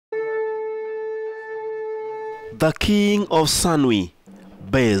The king of Sanwi,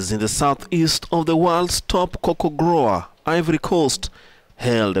 based in the southeast of the world's top cocoa grower, Ivory Coast,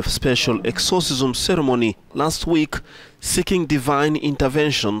 held a special exorcism ceremony last week, seeking divine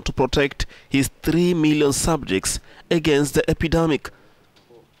intervention to protect his 3 million subjects against the epidemic.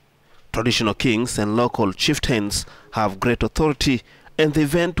 Traditional kings and local chieftains have great authority, and the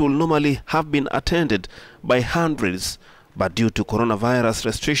event will normally have been attended by hundreds, but due to coronavirus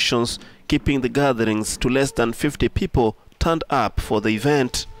restrictions keeping the gatherings to less than 50 people turned up for the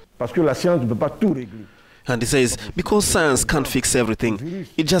event. And he says, because science can't fix everything,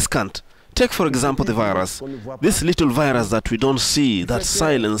 it just can't. Take for example the virus, this little virus that we don't see, that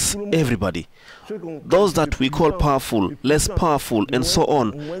silence everybody. Those that we call powerful, less powerful, and so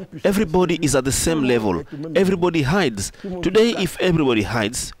on. Everybody is at the same level. Everybody hides. Today, if everybody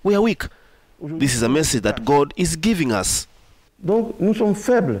hides, we are weak. This is a message that God is giving us.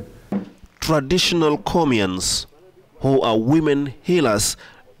 Traditional Comians, who are women healers,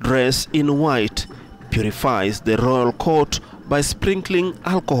 dress in white, purifies the royal court by sprinkling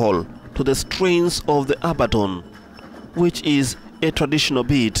alcohol to the strains of the abaddon, which is a traditional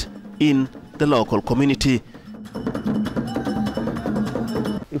beat in the local community.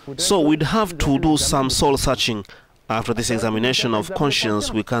 So we'd have to do some soul searching. After this examination of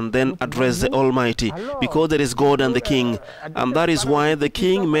conscience, we can then address the Almighty, because there is God and the King. And that is why the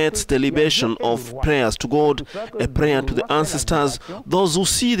King makes the libation of prayers to God, a prayer to the ancestors, those who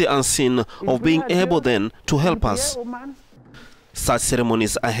see the unseen, of being able then to help us. Such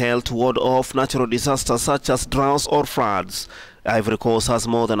ceremonies are held to ward off natural disasters such as droughts or floods. Ivory Coast has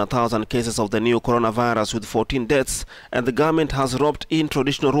more than 1,000 cases of the new coronavirus with 14 deaths, and the government has roped in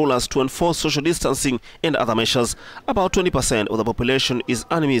traditional rulers to enforce social distancing and other measures. About 20% of the population is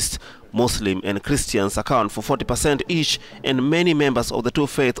animist. Muslim and Christians account for 40% each, and many members of the two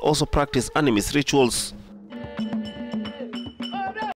faiths also practice animist rituals.